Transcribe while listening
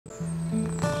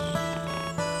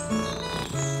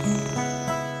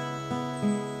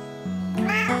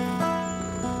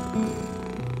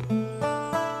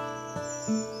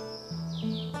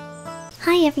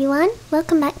Hi everyone,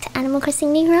 welcome back to Animal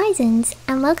Crossing New Horizons,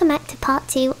 and welcome back to part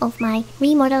 2 of my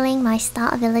remodeling my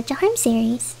starter villager home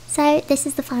series. So this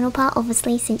is the final part,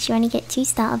 obviously, since you only get 2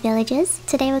 starter villagers.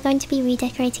 Today we're going to be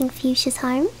redecorating Fuchsia's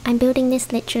home. I'm building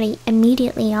this literally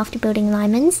immediately after building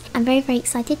Lyman's. I'm very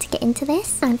excited to get into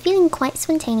this. I'm feeling quite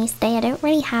spontaneous today. I don't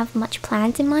really have much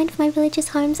plans in mind for my villagers'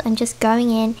 homes. I'm just going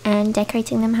in and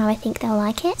decorating them how I think they'll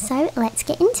like it. So let's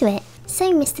get into it.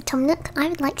 So, Mr. Tom Nook, I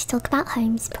would like to talk about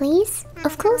homes, please.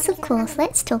 Of course,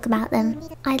 let's talk about them.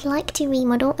 I'd like to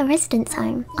remodel a residence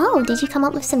home. Oh, did you come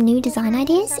up with some new design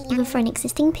ideas? Either for an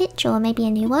existing pitch or maybe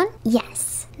a new one?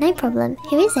 Yes, no problem.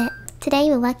 Who is it? Today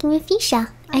we're working with Fuchsia.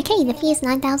 Okay, the fee is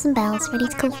 9,000 bells. Ready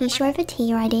to call Fuchsia over to hear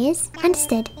your ideas?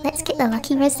 Understood. Let's get the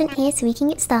lucky resident here so we can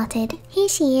get started. Here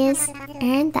she is.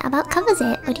 And that about covers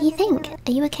it. What do you think?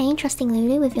 Are you okay in trusting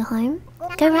Lulu with your home?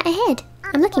 Go right ahead.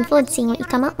 I'm looking forward to seeing what you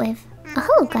come up with.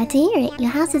 Oh, glad to hear it. Your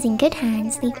house is in good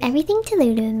hands. Leave everything to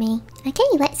Lulu and me. Okay,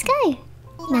 let's go.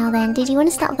 Now then, did you want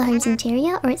to start with the home's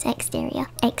interior or its exterior?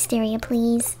 Exterior,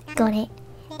 please. Got it.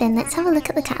 Then let's have a look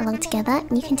at the catalogue together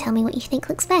and you can tell me what you think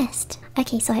looks best.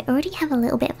 Okay, so I already have a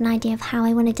little bit of an idea of how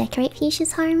I want to decorate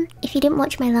Fuchsia's home. If you didn't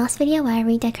watch my last video where I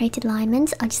redecorated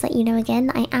Lyman's, I'll just let you know again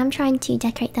that I am trying to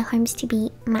decorate the homes to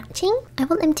be matching. I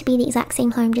want them to be the exact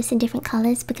same home, just in different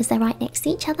colours because they're right next to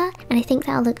each other, and I think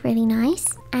that'll look really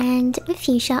nice. And with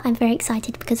Fuchsia, I'm very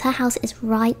excited because her house is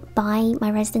right by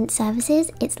my resident services.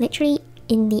 It's literally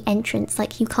in the entrance,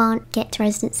 like you can't get to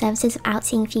resident services without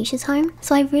seeing Fuchsia's home.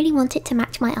 So I really want it to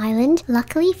match my island.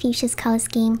 Luckily, Fuchsia's colour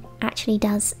scheme actually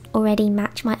does already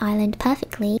match my island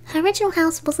perfectly. Her original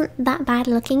house wasn't that bad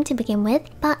looking to begin with,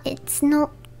 but it's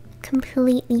not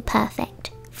completely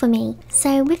perfect for me.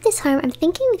 So with this home, I'm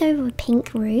thinking we go with a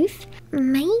pink roof.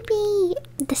 Maybe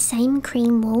the same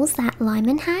cream walls that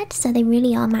Lyman had, so they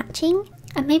really are matching.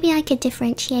 And maybe I could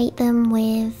differentiate them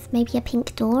with maybe a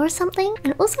pink door or something.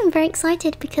 And also I'm very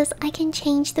excited because I can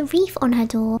change the wreath on her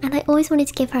door. And I always wanted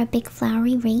to give her a big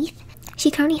flowery wreath. She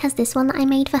currently has this one that I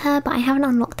made for her, but I haven't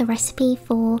unlocked the recipe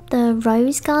for the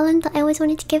rose garland that I always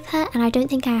wanted to give her, and I don't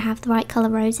think I have the right colour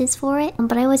roses for it.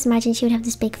 But I always imagined she would have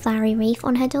this big flowery wreath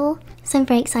on her door, so I'm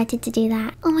very excited to do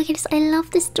that. Oh my goodness, I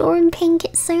love this door in pink,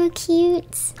 it's so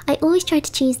cute. I always try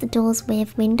to choose the doors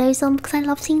with windows on because I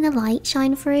love seeing the light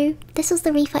shine through. This was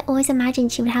the wreath I always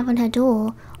imagined she would have on her door.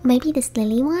 Or maybe this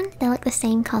lily one, they're like the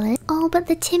same colours. Oh, but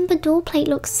the timber door plate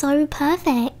looks so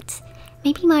perfect.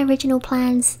 Maybe my original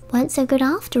plans weren't so good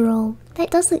after all.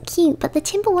 That does look cute, but the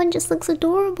timber one just looks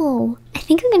adorable. I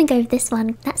think I'm going to go with this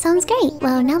one. That sounds great.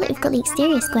 Well, now that we've got the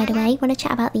exterior squared away, want to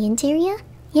chat about the interior?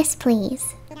 Yes,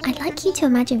 please. I'd like you to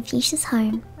imagine Fuchsia's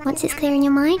home. Once it's clear in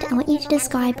your mind, I want you to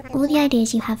describe all the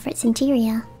ideas you have for its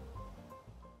interior.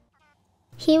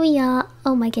 Here we are.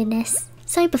 Oh my goodness.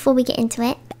 So before we get into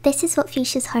it, this is what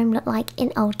Fuchsia's home looked like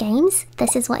in old games.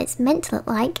 This is what it's meant to look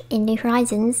like in New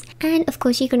Horizons. And of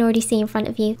course you can already see in front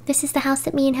of you, this is the house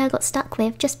that me and her got stuck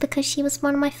with just because she was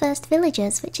one of my first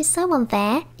villagers, which is so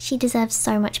unfair. She deserves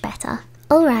so much better.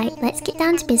 Alright, let's get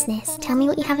down to business. Tell me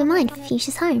what you have in mind for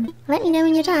Fuchsia's home. Let me know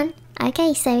when you're done.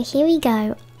 Okay, so here we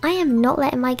go. I am not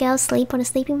letting my girls sleep on a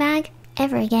sleeping bag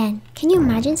ever again. Can you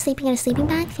imagine sleeping in a sleeping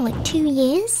bag for like 2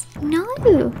 years? No!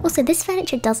 Also, this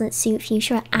furniture doesn't suit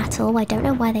Fuchsia at all. I don't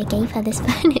know why they gave her this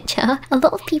furniture. A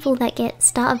lot of people that get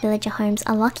starter villager homes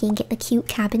are lucky and get the cute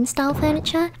cabin style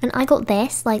furniture, and I got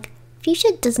this. Like,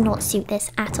 Fuchsia does not suit this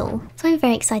at all. So I'm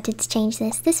very excited to change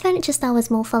this. This furniture style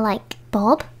was more for like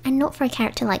Bob and not for a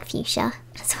character like Fuchsia.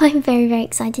 So I'm very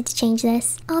excited to change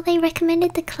this. Oh, they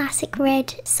recommended the classic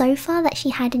red sofa that she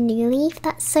had in New Leaf.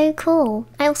 That's so cool.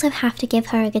 I also have to give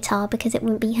her a guitar because it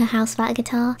wouldn't be her house without a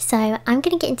guitar. So I'm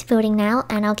going to get into building now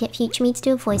and I'll get Future Me to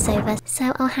do a voiceover.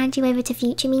 So I'll hand you over to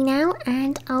Future Me now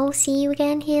and I'll see you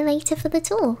again here later for the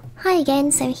tour. Hi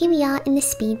again, so here we are in the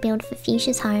speed build for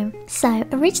Fuchsia's home. So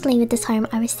originally with this home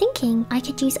I was thinking I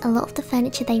could use a lot of the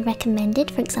furniture they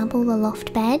recommended, for example the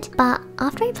loft bed, but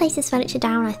after I placed this furniture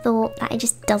down I thought that it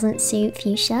just doesn't suit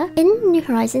Fuchsia. In New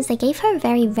Horizons they gave her a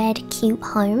very red cute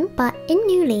home, but in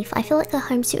New Leaf I feel like the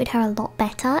home suited her a lot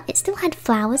better. It still had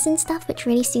flowers and stuff which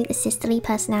really suit the sisterly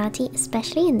personality,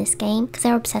 especially in this game because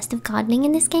they're obsessed with gardening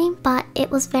in this game, but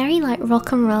it was very like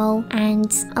rock and roll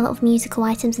and a lot of musical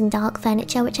items and dark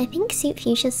furniture which I think suit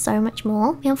Fuchsia so much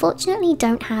more. We unfortunately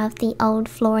don't have the old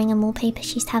flooring and wallpaper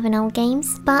she used to have in old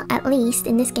games, but at least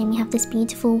in this game we have this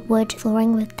beautiful wood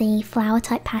flooring with the flower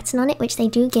type pattern on it which they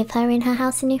do give her in her her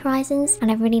house in New Horizons,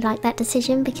 and I really like that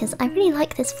decision because I really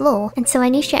like this floor, and so I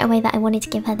knew straight away that I wanted to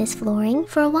give her this flooring.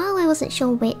 For a while I wasn't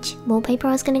sure which wallpaper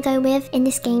I was going to go with. In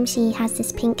this game she has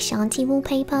this pink shanty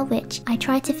wallpaper which I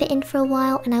tried to fit in for a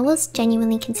while, and I was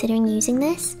genuinely considering using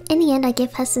this. In the end I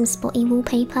give her some spotty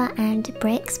wallpaper and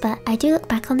bricks, but I do look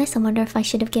back on this and wonder if I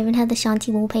should have given her the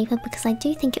shanty wallpaper because I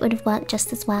do think it would have worked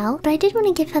just as well. But I did want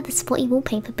to give her the spotty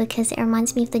wallpaper because it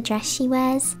reminds me of the dress she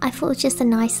wears. I thought it was just a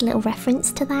nice little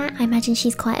reference to that. I imagine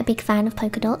she's quite a big fan of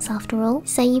polka dots after all.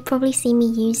 So you probably see me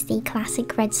use the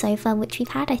classic red sofa which we've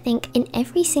had I think in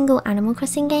every single Animal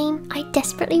Crossing game. I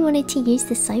desperately wanted to use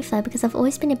this sofa because I've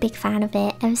always been a big fan of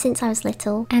it ever since I was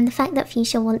little, and the fact that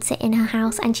Fuchsia wants it in her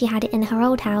house and she had it in her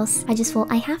old house, I just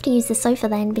thought I have to use the sofa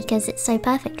then because it's so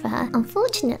perfect for her.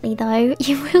 Unfortunately though,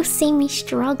 you will see me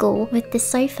struggle with the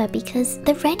sofa because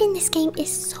the red in this game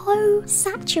is so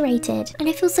saturated, and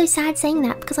I feel so sad saying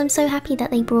that because I'm so happy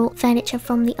that they brought furniture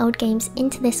from the old games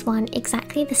into this one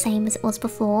exactly the same as it was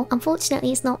before.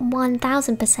 Unfortunately it's not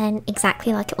 1000%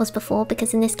 exactly like it was before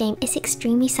because in this game it's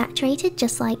extremely saturated,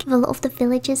 just like with a lot of the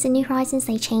villagers in New Horizons.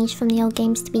 They changed from the old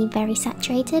games to be very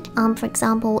saturated. For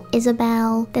example,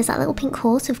 Isabelle, there's that little pink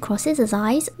horse with crosses as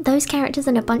eyes. Those characters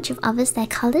and a bunch of others, their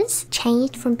colours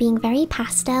changed from being very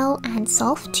pastel and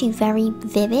soft to very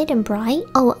vivid and bright.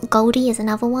 Oh, Goldie is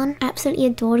another one. Absolutely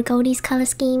adored Goldie's colour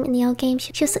scheme in the old game.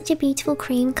 She was such a beautiful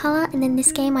cream colour, and in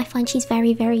this game I find she's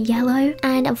very yellow,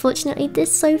 and unfortunately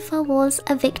this sofa was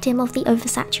a victim of the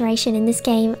oversaturation in this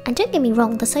game. And don't get me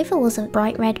wrong, the sofa was a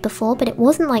bright red before, but it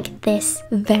wasn't like this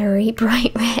very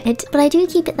bright red. But I do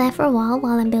keep it there for a while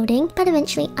I'm building, but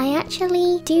eventually I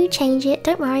actually do change it.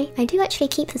 Don't worry, I do actually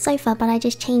keep the sofa, but I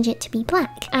just change it to be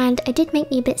black. And it did make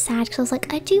me a bit sad because I was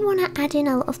like, I do want to add in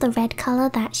a lot of the red colour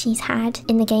that she's had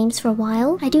in the games for a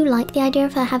while. I do like the idea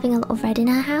of her having a lot of red in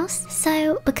her house.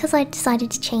 So because I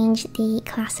decided to change the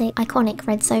classic iconic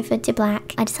red sofa to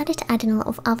black, I decided to add in a lot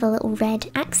of other little red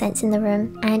accents in the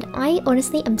room, and I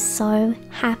honestly am so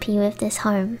happy with this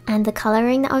home and the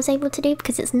colouring that I was able to do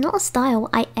because it's not a style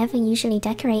I ever usually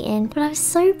decorate in, but I was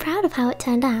so proud of how it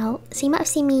turned out. So you might have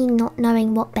seen me not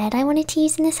knowing what bed I wanted to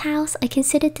use in this house. I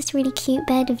considered this really cute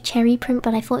bed of cherry print,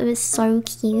 but I thought it was so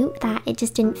cute that it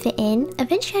just didn't fit in.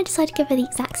 Eventually I decided to give her the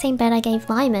exact same bed I gave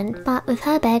Lyman, but with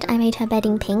her bed I made her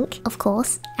bedding pink. Of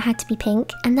course, it had to be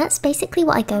pink, and that's basically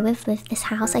what I go with this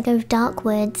house. I go with dark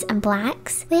woods and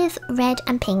blacks with red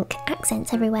and pink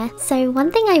accents everywhere. So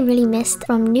one thing I really missed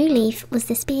from New Leaf was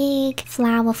this big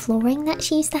flower flooring that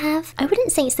she used to have. I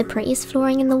wouldn't say it's the prettiest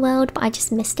flooring in the world, but I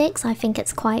just missed it because I think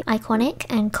it's quite iconic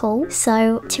and cool.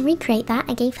 So to recreate that,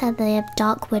 I gave her the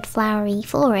dark wood flowery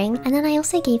flooring, and then I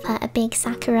also gave her a big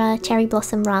sakura cherry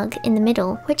blossom rug in the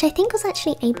middle, which I think was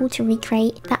actually able to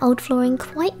recreate that old flooring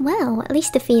quite well, at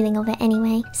least the feeling of it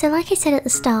anyway. So like I said at the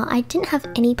start, I didn't have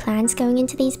any plans going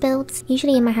into these builds.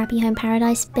 Usually in my Happy Home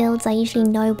Paradise builds, I usually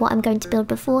know what I'm going to build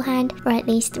beforehand, or at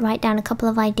least write down a couple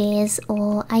of ideas,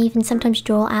 or I even sometimes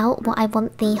draw out what I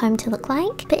want the home to look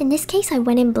like. But in this case I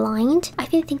went in blind.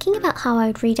 I've been thinking about how I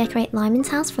would redecorate Lyman's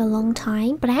house for a long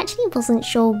time, but I actually wasn't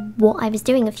sure what I was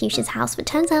doing with Fuchsia's house, but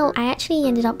turns out I actually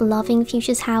ended up loving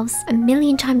Fuchsia's house a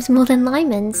million times more than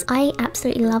Lyman's. I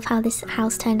absolutely love how this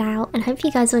house turned out, and hope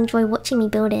you guys will enjoy watching me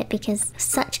build it because it's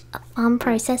such a fun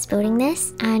process building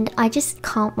this, and I just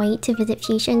can't wait to visit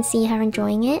Fuchsia and see her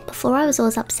enjoying it. Before I was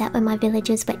always upset when my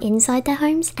villagers were inside their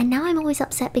homes, and now I'm always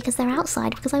upset because they're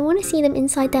outside because I want to see them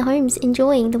inside their homes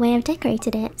enjoying the way I've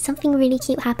decorated it. Something really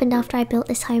cute happened after I built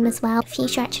this home as well.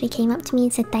 Fuchsia actually came up to me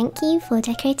and said thank you for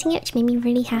decorating it, which made me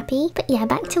really happy. But yeah,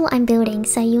 back to what I'm building.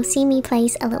 So you'll see me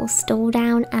place a little stool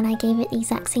down, and I gave it the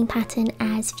exact same pattern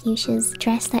as Fuchsia's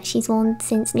dress that she's worn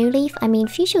since New Leaf. I mean,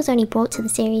 Fuchsia was only brought to the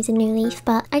series in New Leaf,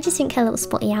 but I just think her little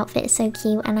spotty outfit is so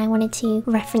cute and I wanted to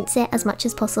reference it as much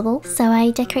as possible. So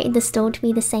I decorated the stool to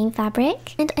be the same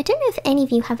fabric. And I don't know if any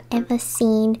of you have ever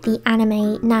seen the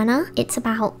anime Nana. It's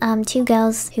about two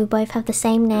girls who both have the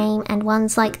same name, and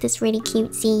one's like this really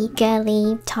cutesy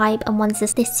girly type and one's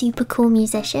this super cool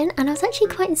musician. And I was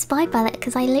actually quite inspired by that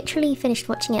because I literally finished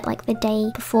watching it like the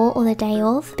day before or the day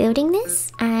of building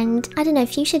this, and I don't know,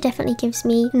 Fuchsia definitely gives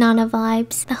me Nana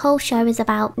vibes. The whole show is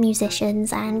about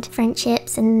musicians and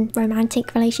friendships and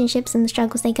romantic relationships and the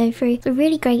struggles they go through. It's a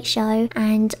really great show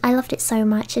and I loved it so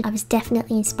much. I was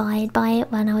definitely inspired by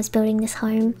it when I was building this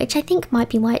home, which I think might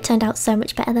be why it turned out so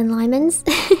much better than Lyman's.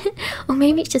 Or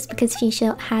maybe it's just because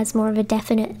Fuchsia has more of a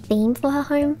definite theme for her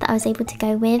home that I was able to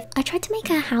go with. I tried to make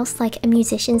her house like a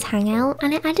musician's hangout,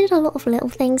 and I added a lot of little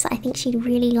things I think she'd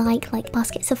really like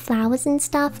baskets of flowers and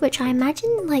stuff, which I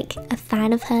imagine like a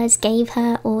fan of hers gave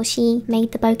her, or she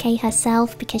made the bouquet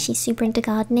herself because she's super into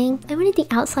gardening. I wanted the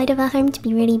outside of her home to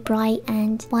be really bright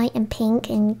white and pink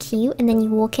and cute, and then you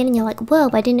walk in and you're like, whoa,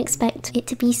 I didn't expect it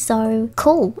to be so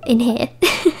cool in here.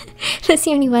 That's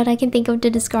the only word I can think of to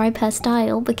describe her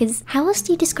style, because how else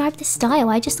do you describe this style?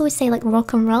 I just always say like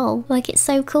rock and roll. Like, it's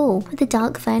so cool with the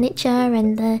dark furniture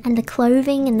and the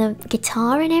clothing and the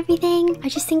guitar and everything. I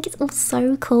just think it's all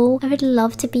so cool. I would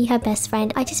love to be her best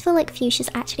friend. I just feel like Fuchsia's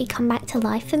actually come back to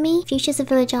life for me. Fuchsia's a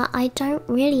villager I don't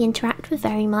really interact with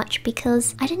very much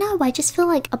because, I don't know, I just feel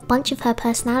like a bunch of her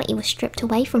personality was stripped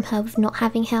away from her with not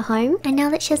having her home. And now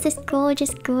that she has this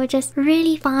gorgeous,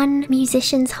 really fun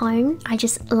musician's home, I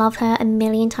just love her a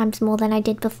million times more than I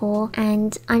did before,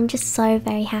 and I'm just so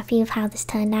very happy with how this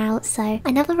turned out. So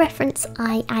another reference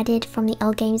I added from the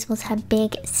old games was her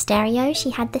big stereo. She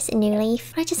had this in New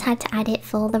Leaf. I just had to add it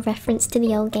for the reference to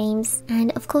the old games,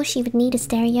 and of course she would need a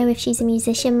stereo if she's a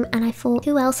musician, and I thought,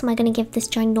 who else am I going to give this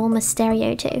ginormous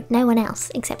stereo to? No one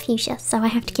else except Fuchsia, so I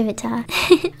have to give it to her.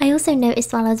 I also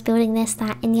noticed while I was building this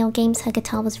that in the old games her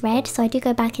guitar was red, so I do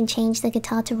go back and change the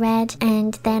guitar to red,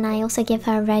 and then I also give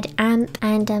her a red amp,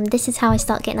 and this is how I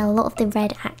start getting a lot of the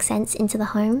red accents into the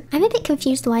home. I'm a bit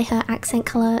confused why her accent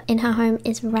colour in her home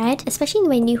is red, especially in the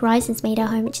way New Horizons made her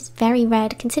home, which is very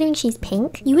red considering she's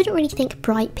pink. You wouldn't really think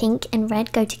bright pink and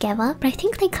red go together, but I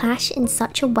think they clash in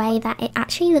such a way that it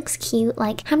actually looks cute.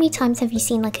 Like, how many times have you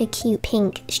seen like a cute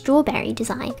pink strawberry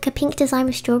design? Like a pink design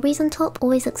with strawberries on top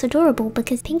always looks adorable,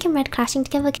 because pink and red clashing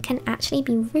together can actually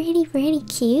be really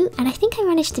cute, and I think I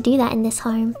managed to do that in this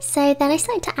home. So then I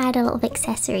started to add a lot of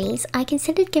accessories. I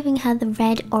considered giving her the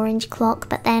red orange clock,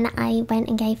 but then I went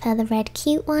and gave her the red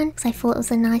cute one because I thought it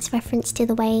was a nice reference to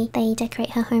the way they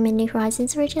decorate her home in New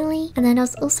Horizons originally. And then I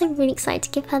was also really excited to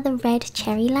give her the red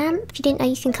cherry lamp. If you didn't know,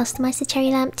 you can customize the cherry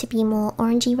lamp to be more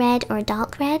orangey red or a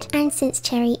dark red, and since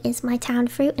cherry is my town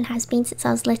fruit and has been since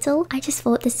I was little, I just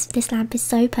thought this lamp is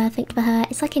so perfect for her.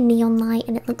 It's like a neon light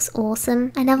and it looks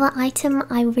awesome. Another item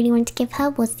I really wanted to give her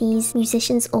was these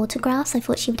musicians' autographs. I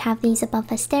thought she would have these above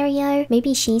her stereo.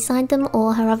 Maybe she signed them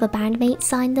or her other bandmates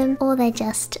signed them, or they're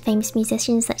just famous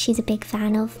musicians that she's a big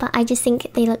fan of, but I just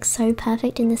think they look so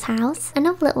perfect in this house.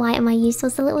 Another little item I used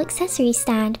was the little accessory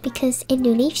stand, because in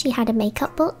New Leaf she had a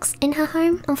makeup box in her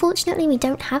home. Unfortunately, we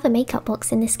don't have a makeup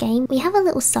box in this game. We have a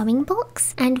little sewing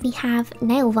box, and we have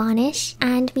nail varnish,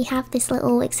 and we have this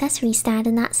little accessory stand,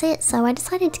 and that's it. So I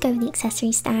decided to go with the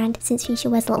accessory stand since Fuchsia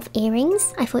wears a lot of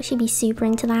earrings. I thought she'd be super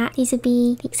into that. These would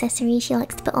be the accessories she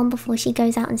likes to put on before she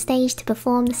goes out on stage to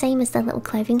perform, the same as the little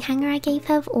clothing hanger I gave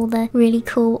her with all the really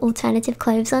cool alternative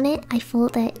clothes on it. I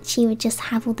thought that she would just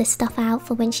have all this stuff out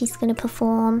for when she's going to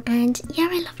perform, and yeah,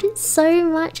 I loved it so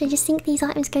much. I just think these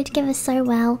items go together so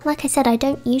well. Like I said, I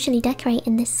don't usually decorate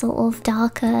in this sort of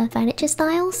darker furniture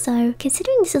style, so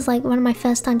considering this is like one of my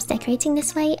first times decorating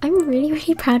this way, I'm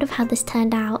really proud of how this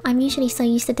turned out. I'm usually so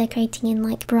used to decorating in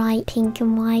like bright pink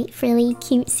and white, frilly,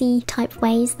 cutesy type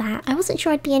ways that I wasn't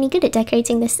sure I'd be any good at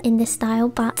decorating this in this style,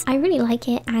 but I really like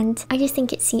it, and I just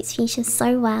think it suits Fuchsia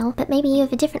so well. But maybe you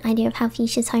have a different idea of how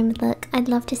Fuchsia's home would look. I'd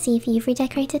love to see if you've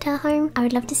redecorated her home. I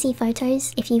would love to see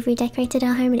photos if you've redecorated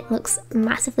her home and it looks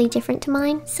massively different to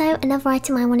mine. So another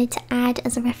item I wanted to add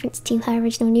as a reference to her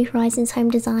original New Horizons home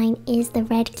design is the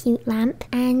red cute lamp,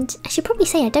 and I should probably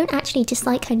say I don't actually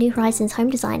dislike her New Horizons home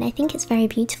design. I think it's very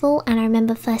beautiful, and I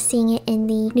remember first seeing it in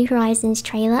the New Horizons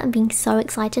trailer and being so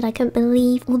excited. I couldn't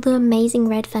believe all the amazing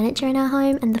red furniture in her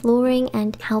home and the flooring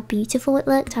and how beautiful it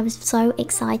looked. I was so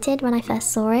excited when I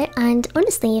first saw it, and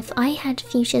honestly, if I had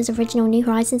Fuchsia's original New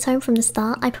Horizons home from the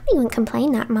start, I probably wouldn't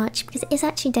complain that much because it is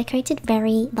actually decorated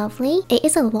very lovely. It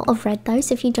is a lot of red though,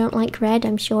 so if you don't like red,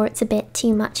 I'm sure it's a bit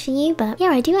too much for you, but yeah,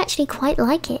 I do actually quite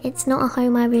like it. It's not a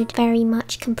home I would very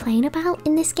much complain about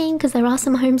in this game, because there are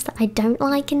some homes that I don't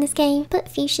like in this game, but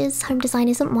Fuchsia's home design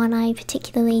isn't one I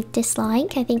particularly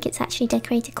dislike. I think it's actually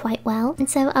decorated quite well, and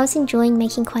so I was enjoying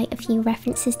making quite a few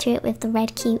references to it with the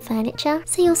red cute furniture.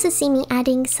 So you also see me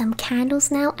adding some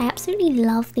candles now. I absolutely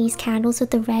love these candles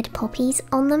with the red poppies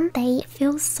on them. They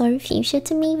feel so Fuchsia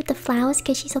to me with the flowers,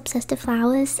 because she's obsessed with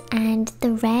flowers, and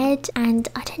the red, and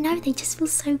I don't know, they just feel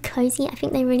so cozy. I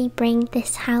think they really bring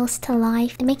this house to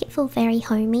life. They make it feel very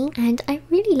homey, and I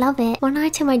really love it. One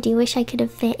item I do wish I could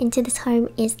have fit into this home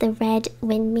is the red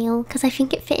windmill, because I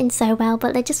think it fit in so well,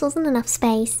 but there just wasn't enough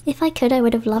space. If I could, I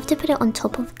would have loved to put it on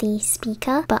top of the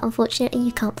speaker, but unfortunately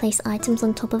you can't place items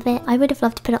on top of it. I would have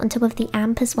loved to put it on top of the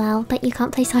amp as well, but you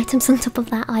can't place items on top of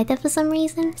that either for some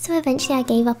reason. So eventually I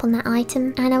gave up on that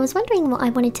item, and I was wondering what I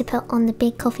wanted to put on the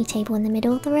big coffee table in the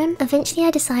middle of the room. Eventually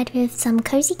I decided with some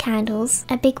cozy candles,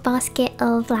 a big basket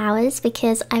of flowers,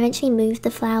 because I eventually moved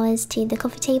the flowers to the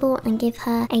coffee table and give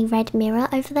her a red mirror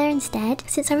over there instead,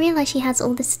 since I realized she has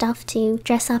all this stuff to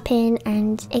dress up in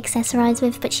and accessorize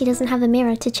with, but she doesn't have a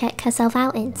mirror to check herself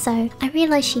out in, so I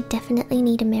realized she definitely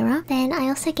need a mirror. Then I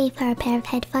also gave her a pair of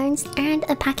headphones and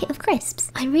a packet of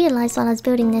crisps. I realized while I was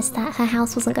building this that her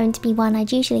house wasn't going to be one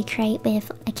I'd usually create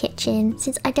with a kitchen,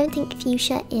 since I don't think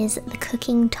Fuchsia is the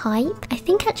cooking type. I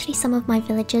think actually some of my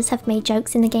villagers have made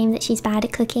jokes in the game that she's bad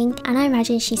at cooking, and I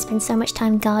imagine she spends so much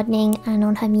time gardening and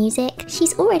on her music.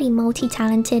 She's already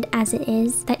multi-talented as it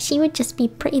is, that she would just be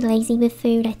pretty lazy with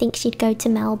food. I think she'd go to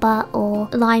Melba or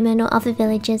Lyman or other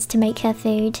villagers to make her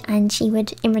food, and she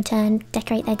would in return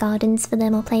decorate their gardens for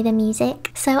them or play their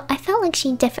music. So I felt like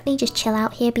she'd definitely just chill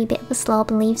out here, be a bit of a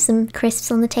slob, and leave some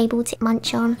crisps on the table to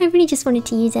munch on. I really just wanted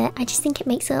to use it. I just think it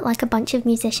makes it look like a bunch of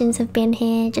musicians have been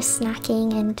here just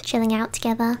snacking and chilling out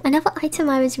together. Another item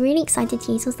I was really excited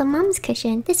to use was the mum's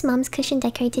cushion. This mum's cushion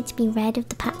decorated to be red with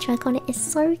the patchwork on it is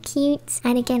so cute,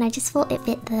 and again I just thought it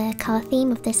fit the colour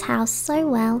theme of this house so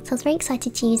well, so I was very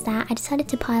excited to use that. I decided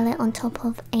to pile it on top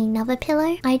of another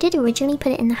pillow. I did originally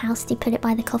put it in the house to put it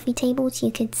by the coffee table so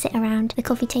you could sit around the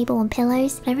coffee table on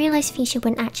pillows, but I realised Fuchsia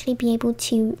wouldn't actually be able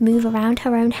to move around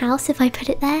her own house if I put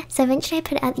it there, so eventually I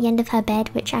put it at the end of her bed,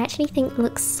 which I actually think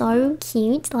looks so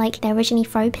cute, like they're originally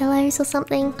throw pillows or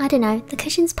something. I don't know, the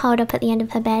cushion's piled up at the end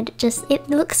of her bed, just it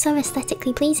looks so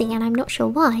aesthetically pleasing, and I'm not sure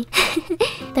why.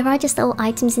 There are just little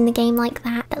items in the game like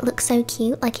that that look so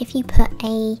cute, like if you put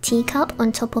a teacup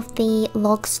on top of the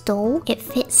log stool, it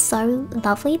fits so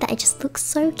lovely that it just looks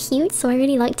so cute, so I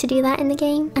really like to do that in the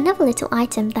game. Another little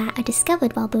item that I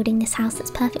discovered while building this house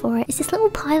that's perfect for it is this little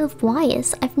pile of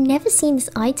wires. I've never seen this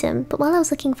item, but while I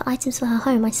was looking for items for her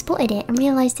home, I spotted it and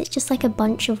realised it's just like a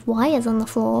bunch of wires on the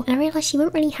floor, and I realised she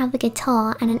wouldn't really have a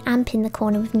guitar and an amp in the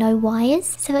corner with no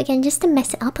wires. So again, just to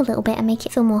mess it up a little bit and make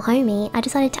it feel more homey, I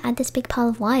decided to add this big pile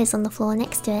of wires on the floor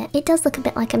next to it. It does look a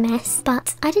bit like a mess,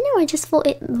 but I don't know, I just thought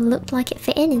it looked like it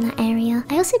fit in that area.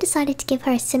 I also decided to give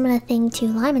her a similar thing to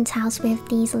Lyman's house with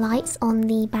these lights on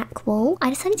the back wall. I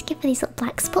decided to give her these little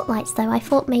black spotlights though. I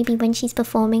thought maybe when she's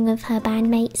performing with her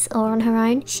bandmates or on her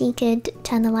own, she could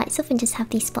turn the lights off and just have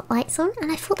these spotlights on,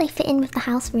 and I thought they fit in with the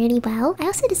house really well. I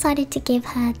also decided to give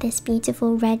her this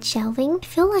beautiful red shelving. I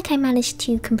feel like I managed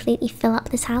to completely fill up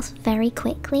this house very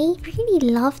quickly. I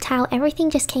really loved how everything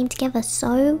just came together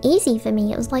so easy for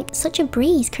me. It was like such a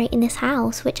breeze creating this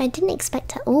house, which I didn't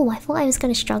expect at all. I thought I was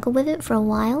going to struggle with it for a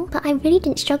while, but I really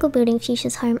didn't struggle building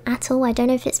Fuchsia's home at all. I don't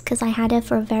know if it's because I had her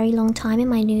for a very long time in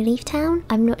my new leaf town.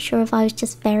 I'm not sure if I was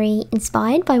just very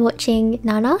inspired by watching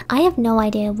Nana. I have no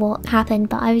idea what happened,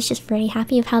 but I was just really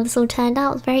happy with how this all turned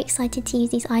out. I was very excited to use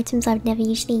these items I would never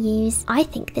usually use. I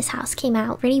think this house came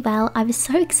out really well. I was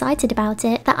so excited about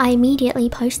it that I immediately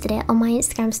posted it on my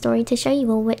Instagram story to show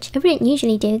you all, which I wouldn't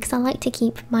usually do because I like to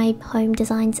keep my home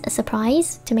designs a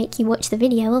surprise to make you watch the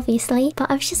video obviously, but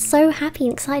I was just so happy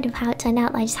and excited of how it turned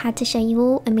out that I just had to show you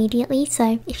all immediately.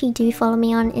 So if you do follow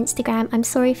me on Instagram, I'm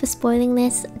sorry for spoiling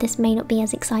this. This may not be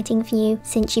as exciting for you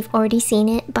since you've already seen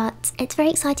it, but it's very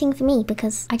exciting for me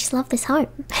because I just love this home.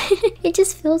 It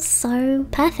just feels so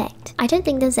perfect. I don't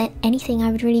think there's anything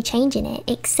I would really change in it,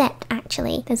 except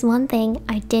actually there's one thing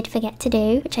I did forget to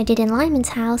do, which I did in Lyman's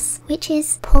house, which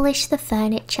is polish the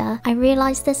furniture. I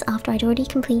realised this after I'd already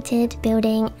completed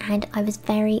building, and I was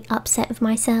very upset with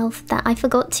myself that I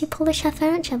forgot to polish her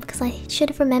furniture because I should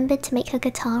have remembered to make her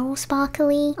guitar all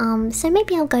sparkly. So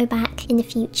maybe I'll go back in the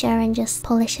future and just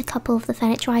polish a couple of the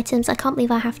furniture items. I can't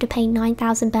believe I have to pay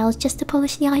 9,000 bells just to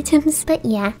polish the items. But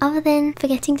yeah, other than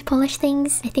forgetting to polish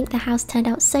things, I think the house turned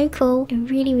out so cool. I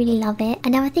really love it.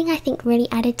 Another thing I think really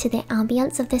added to the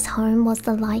ambience of this home was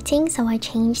the lighting. So I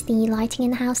changed the lighting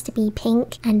in the house to be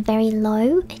pink and very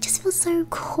low. It just feels so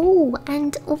cool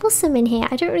and awesome in here.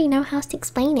 I don't really know how to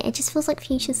explain it. It just feels like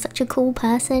Fuchsia's such a cool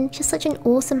person. Just such an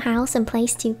awesome house and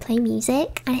place to play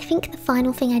music. And I think the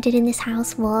final thing I did in this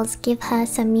house was give her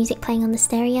some music playing on the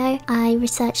stereo. I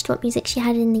researched what music she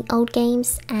had in the old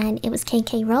games and it was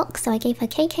KK Rock, so I gave her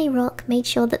KK Rock, made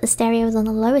sure that the stereo was on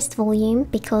the lowest volume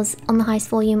because on the highest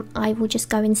volume I will just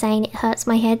go insane. It hurts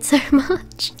my head so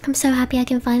much. I'm so happy I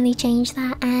can finally change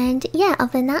that. And yeah,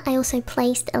 other than that, I also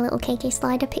placed a little KK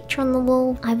Slider picture on the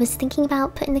wall. I was thinking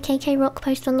about putting the KK Rock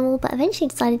poster on the wall, but eventually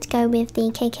decided to go with the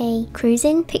KK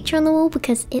cruising picture on the wall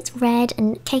because it's red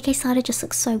and KK Slider just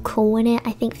looks so cool in it.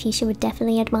 I think Fuchsia would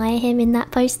definitely admire him in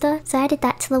that poster. So I added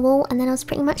that to the wall and then I was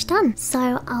pretty much done.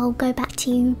 So I'll go back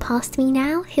to Past Me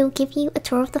now, who'll give you a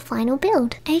tour of the final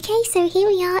build. Okay, so here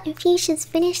we are in Fuchsia's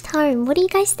finished home. What do you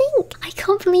guys think? I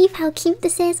can't believe how cute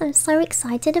this is. I'm so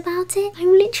excited about it.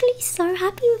 I'm literally so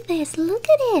happy with this. Look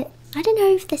at it. I don't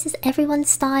know if this is everyone's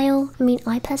style. I mean,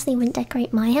 I personally wouldn't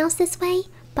decorate my house this way,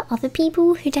 but other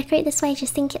people who decorate this way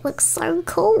just think it looks so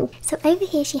cool. So over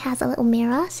here she has a little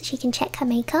mirror so she can check her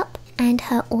makeup and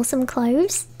her awesome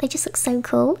clothes. They just look so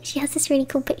cool. She has this really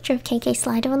cool picture of KK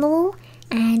Slider on the wall.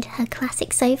 And her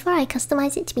classic sofa, I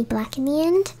customized it to be black in the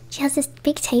end. She has this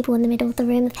big table in the middle of the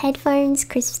room with headphones,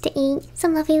 crisps to eat,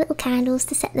 some lovely little candles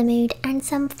to set the mood, and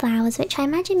some flowers which I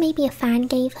imagine maybe a fan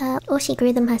gave her or she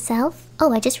grew them herself.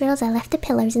 Oh, I just realised I left the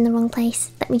pillows in the wrong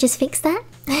place. Let me just fix that.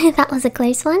 That was a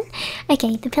close one.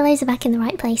 Okay, the pillows are back in the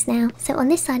right place now. So on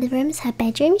this side of the room is her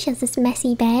bedroom. She has this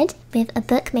messy bed with a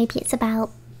book, maybe it's about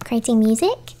creating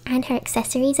music, and her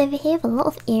accessories over here with a lot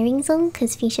of earrings on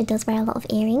because Fuchsia does wear a lot of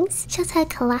earrings. She has her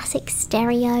classic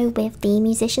stereo with the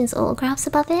musicians' autographs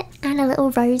above it and a little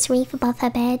rose wreath above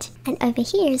her bed. And over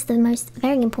here is the most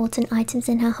very important items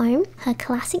in her home, her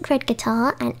classic red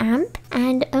guitar and amp,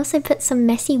 and also put some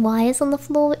messy wires on the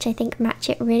floor which I think match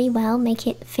it really well, make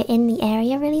it fit in the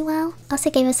area really well.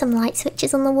 Also gave her some light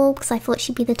switches on the wall because I thought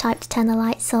she'd be the type to turn the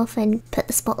lights off and put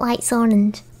the spotlights on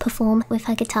and perform with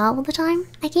her guitar all the time.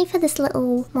 I gave her this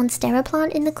little monstera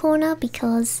plant in the corner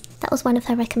because that was one of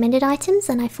her recommended items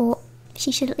and I thought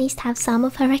she should at least have some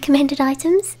of her recommended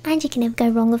items, and you can never go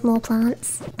wrong with more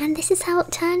plants. And this is how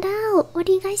it turned out. What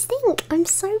do you guys think? I'm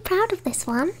so proud of this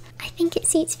one. I think it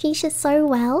suits Fuchsia so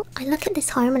well. I look at this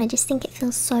home and I just think it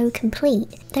feels so complete.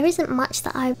 There isn't much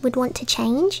that I would want to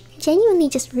change. I'm genuinely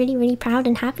just really proud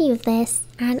and happy with this,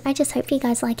 and I just hope you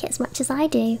guys like it as much as I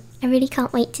do. I really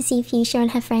can't wait to see Fuchsia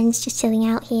and her friends just chilling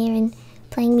out here and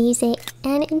playing music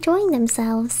and enjoying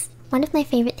themselves. One of my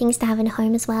favourite things to have in a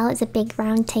home as well is a big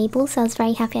round table, so I was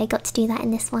very happy I got to do that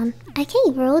in this one. Okay,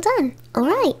 we're all done.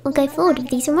 Alright, we'll go forward with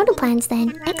these remodel plans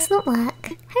then. Excellent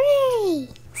work. Hooray!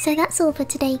 So that's all for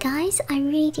today guys. I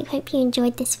really do hope you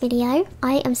enjoyed this video.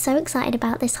 I am so excited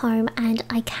about this home and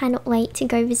I cannot wait to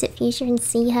go visit Fuchsia and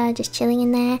see her just chilling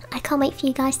in there. I can't wait for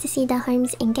you guys to see their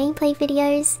homes in gameplay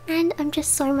videos, and I'm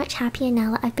just so much happier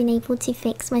now that I've been able to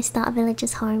fix my starter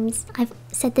villagers' homes. I've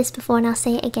said this before and I'll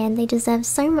say it again, they deserve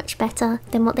so much better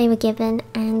than what they were given,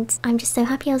 and I'm just so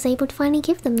happy I was able to finally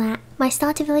give them that. My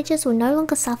starter villagers will no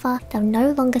longer suffer, they'll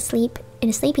no longer sleep in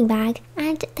a sleeping bag,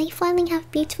 and they finally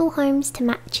have beautiful homes to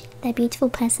match their beautiful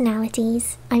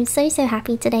personalities. I'm so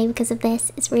happy today because of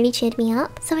this. It's really cheered me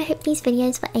up, so I hope these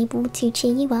videos were able to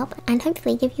cheer you up and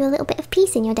hopefully give you a little bit of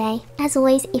peace in your day. As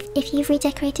always, if you've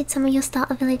redecorated some of your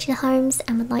starter villager homes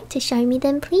and would like to show me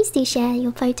them, please do share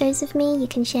your photos with me. You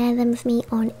can share them with me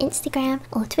on Instagram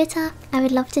or Twitter. I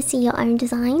would love to see your own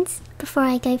designs. Before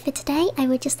I go for today, I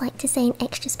would just like to say an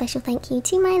extra special thank you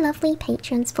to my lovely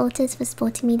Patreon supporters for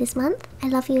supporting me this month. I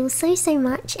love you all so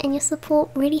much, and your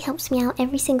support really helps me out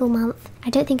every single month.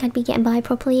 I don't think I'd be getting by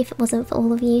properly if it wasn't for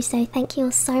all of you, so thank you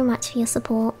all so much for your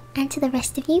support. And to the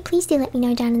rest of you, please do let me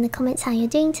know down in the comments how you're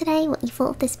doing today, what you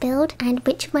thought of this build, and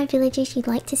which of my villages you'd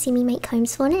like to see me make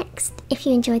homes for next. If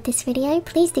you enjoyed this video,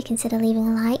 please do consider leaving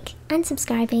a like and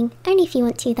subscribing, only if you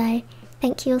want to though.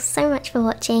 Thank you all so much for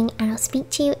watching, and I'll speak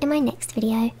to you in my next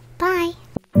video. Bye!